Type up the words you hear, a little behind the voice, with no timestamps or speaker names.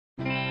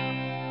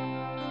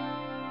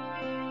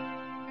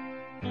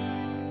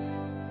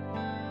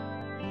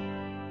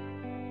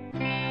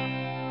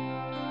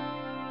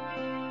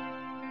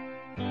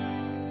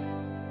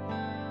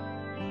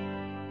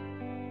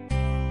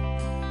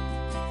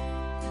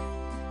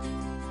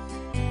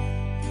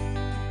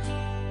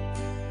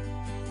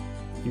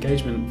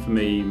Engagement for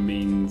me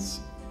means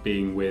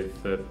being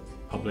with the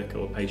public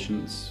or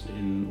patients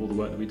in all the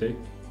work that we do.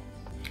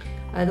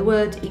 The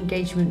word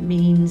engagement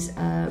means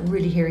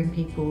really hearing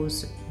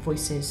people's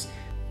voices.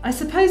 I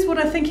suppose what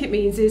I think it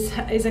means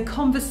is a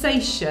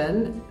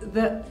conversation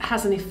that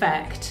has an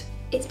effect.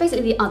 It's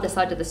basically the other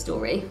side of the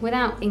story.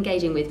 Without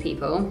engaging with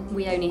people,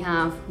 we only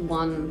have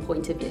one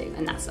point of view,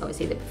 and that's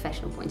obviously the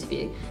professional point of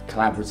view.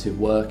 Collaborative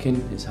working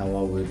is how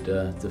I would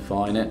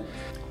define it.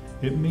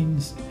 It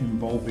means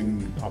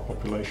involving our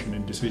population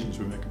in decisions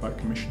we make about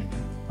commissioning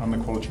and the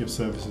quality of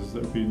services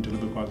that are being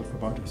delivered by the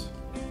providers.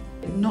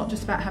 Not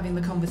just about having the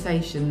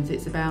conversations,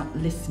 it's about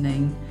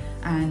listening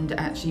and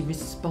actually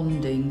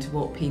responding to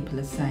what people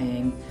are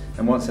saying.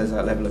 And once there's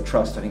that level of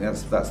trust, I think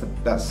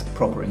that's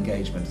proper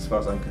engagement as far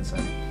as I'm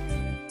concerned.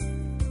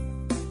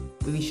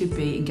 We should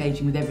be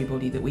engaging with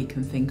everybody that we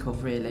can think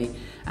of, really,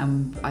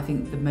 and I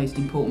think the most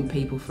important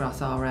people for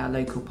us are our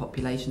local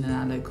population and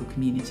our local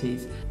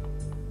communities.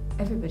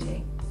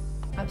 Everybody,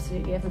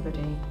 absolutely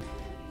everybody.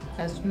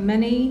 As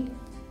many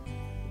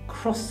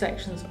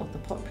cross-sections of the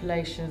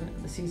population,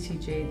 the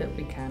CCG, that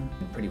we can.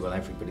 Pretty well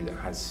everybody that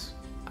has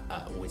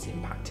always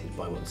impacted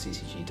by what the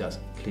CCG does,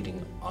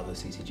 including other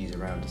CCGs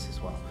around us as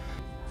well.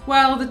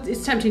 Well,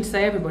 it's tempting to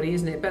say everybody,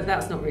 isn't it? But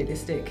that's not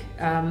realistic.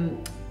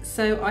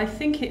 So I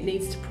think it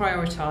needs to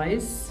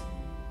prioritise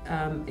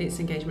its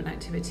engagement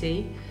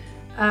activity.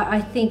 I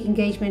think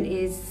engagement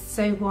is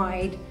so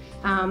wide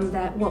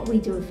that what we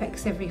do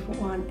affects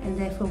everyone, and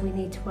therefore we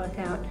need to work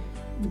out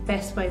the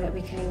best way that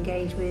we can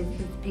engage with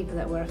the people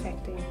that we're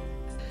affecting.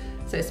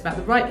 So it's about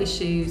the right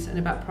issues and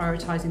about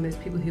prioritising those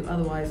people who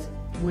otherwise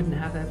wouldn't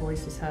have their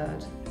voices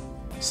heard.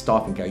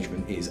 Staff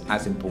engagement is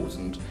as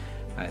important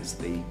as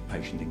the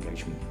patient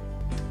engagement.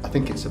 I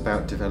think it's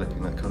about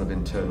developing that kind of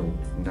internal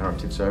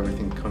narrative so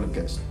everything kind of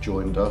gets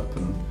joined up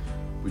and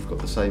we've got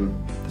the same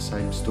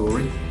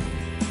story.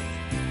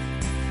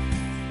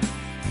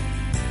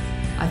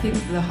 I think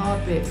the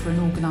hard bit for an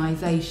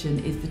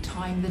organisation is the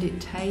time that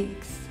it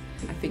takes.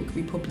 I think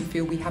we probably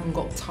feel we haven't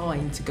got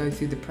time to go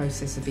through the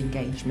process of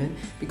engagement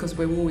because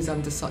we're always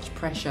under such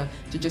pressure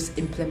to just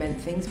implement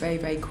things very,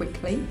 very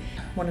quickly.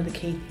 One of the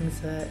key things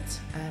that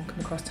come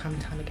across time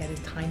and time again is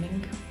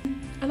timing.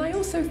 And I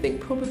also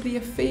think probably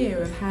a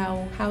fear of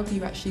how do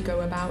you actually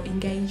go about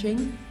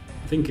engaging.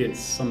 I think it's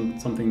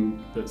something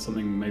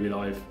maybe that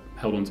I've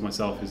held on to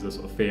myself is the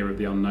sort of fear of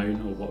the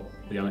unknown or what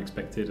the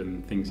unexpected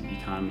and things that you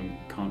can and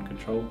can't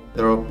control.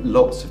 There are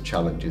lots of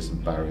challenges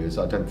and barriers.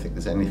 I don't think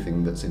there's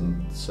anything that's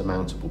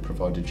insurmountable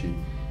provided you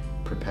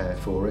prepare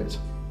for it.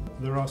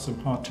 There are some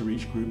hard to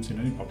reach groups in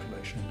any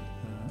population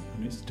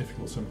and it's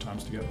difficult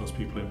sometimes to get those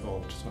people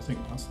involved, so I think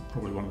that's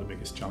probably one of the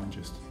biggest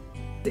challenges.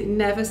 It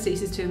never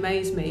ceases to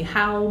amaze me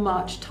how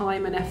much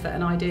time and effort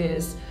and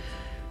ideas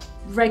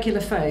regular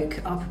folk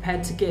are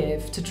prepared to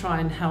give to try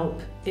and help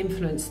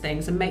influence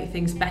things and make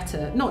things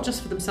better, not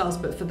just for themselves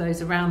but for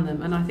those around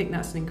them, and I think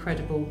that's an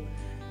incredible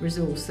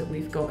resource that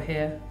we've got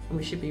here and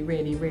we should be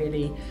really,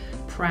 really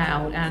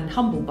proud and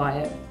humbled by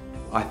it.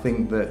 I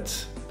think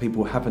that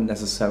people haven't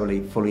necessarily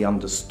fully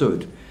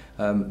understood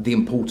the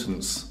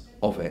importance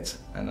of it,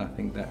 and I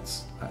think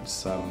that's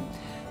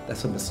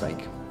a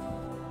mistake.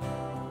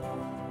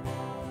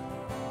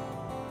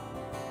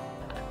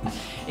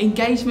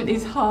 Engagement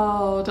is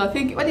hard. I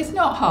think, well, it's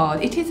not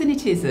hard. It is and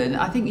it isn't.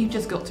 I think you've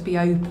just got to be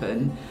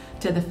open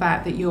to the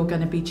fact that you're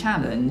going to be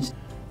challenged.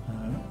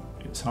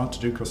 It's hard to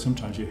do because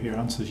sometimes you hear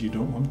answers you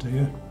don't want to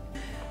hear.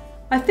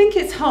 I think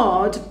it's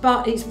hard,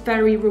 but it's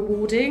very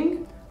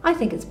rewarding. I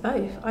think it's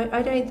both.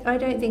 I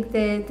don't think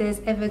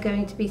there's ever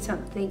going to be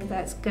something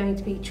that's going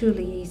to be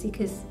truly easy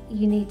because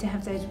you need to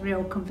have those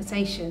real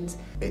conversations.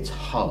 It's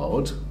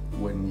hard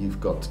when you've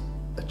got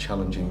a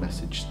challenging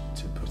message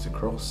to put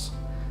across.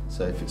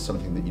 So if it's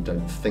something that you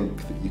don't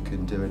think that you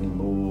can do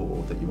anymore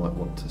or that you might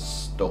want to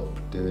stop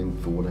doing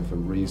for whatever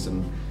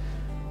reason,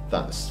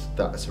 that's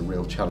a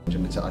real challenge,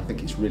 and I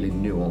think it's really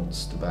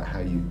nuanced about how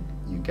you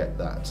get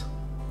that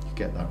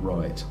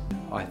right.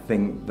 I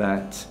think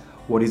that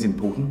what is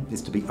important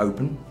is to be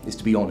open, is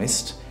to be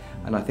honest,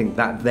 and I think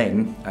that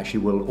then actually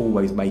will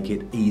always make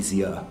it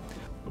easier.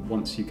 But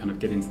once you kind of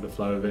get into the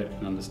flow of it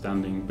and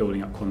understanding,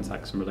 building up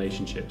contacts and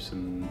relationships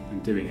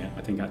and doing it,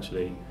 I think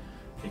actually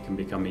it can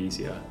become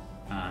easier.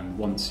 And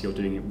once you're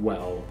doing it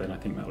well, then I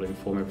think that will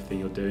inform everything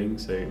you're doing,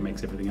 so it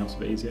makes everything else a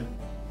bit easier.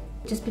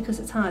 Just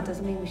because it's hard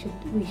doesn't mean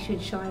we should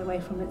shy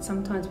away from it.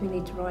 Sometimes we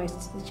need to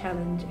rise to the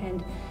challenge,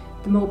 and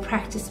the more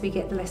practice we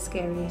get, the less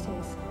scary it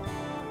is.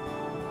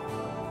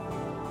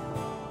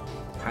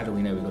 How do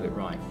we know we got it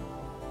right?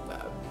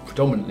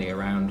 Predominantly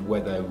around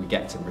whether we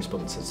get a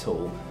response at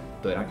all,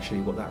 but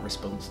actually what that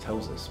response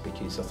tells us,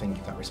 because I think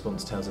if that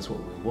response tells us what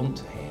we want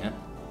to hear,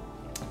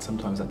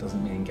 sometimes that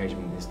doesn't mean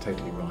engagement is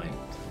totally right.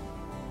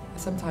 I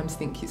sometimes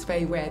think it's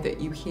very rare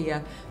that you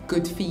hear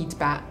good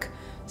feedback,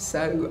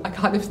 so I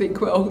kind of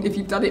think, well, if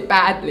you've done it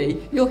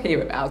badly, you'll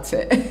hear about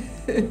it.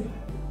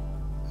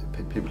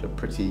 People are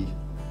pretty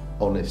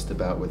honest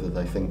about whether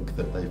they think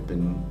that they've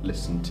been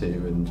listened to,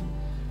 and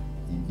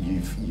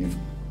you've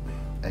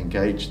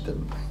engaged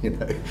them,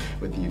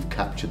 whether you've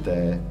captured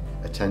their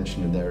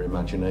attention and their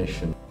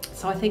imagination.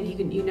 So I think if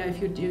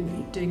you're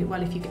doing it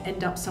well, if you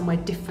end up somewhere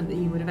different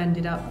than you would have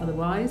ended up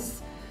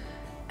otherwise.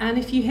 And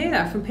if you hear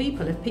that from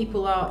people, if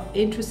people are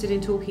interested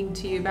in talking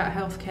to you about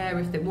healthcare,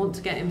 if they want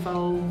to get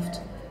involved,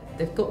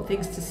 they've got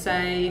things to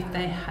say,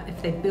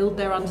 if they build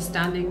their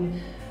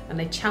understanding and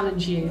they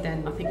challenge you,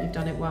 then I think you've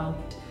done it well.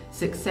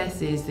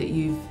 Success is that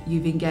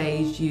you've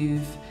engaged,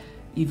 you've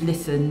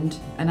listened,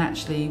 and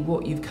actually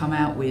what you've come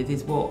out with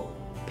is what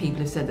people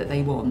have said that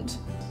they want.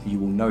 You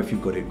will know if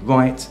you've got it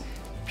right,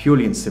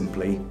 purely and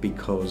simply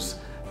because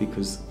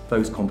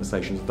those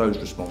conversations, those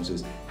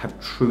responses have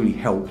truly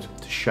helped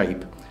to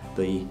shape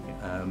the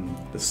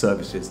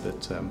services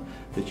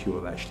that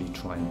you're actually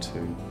trying to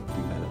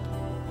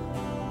develop.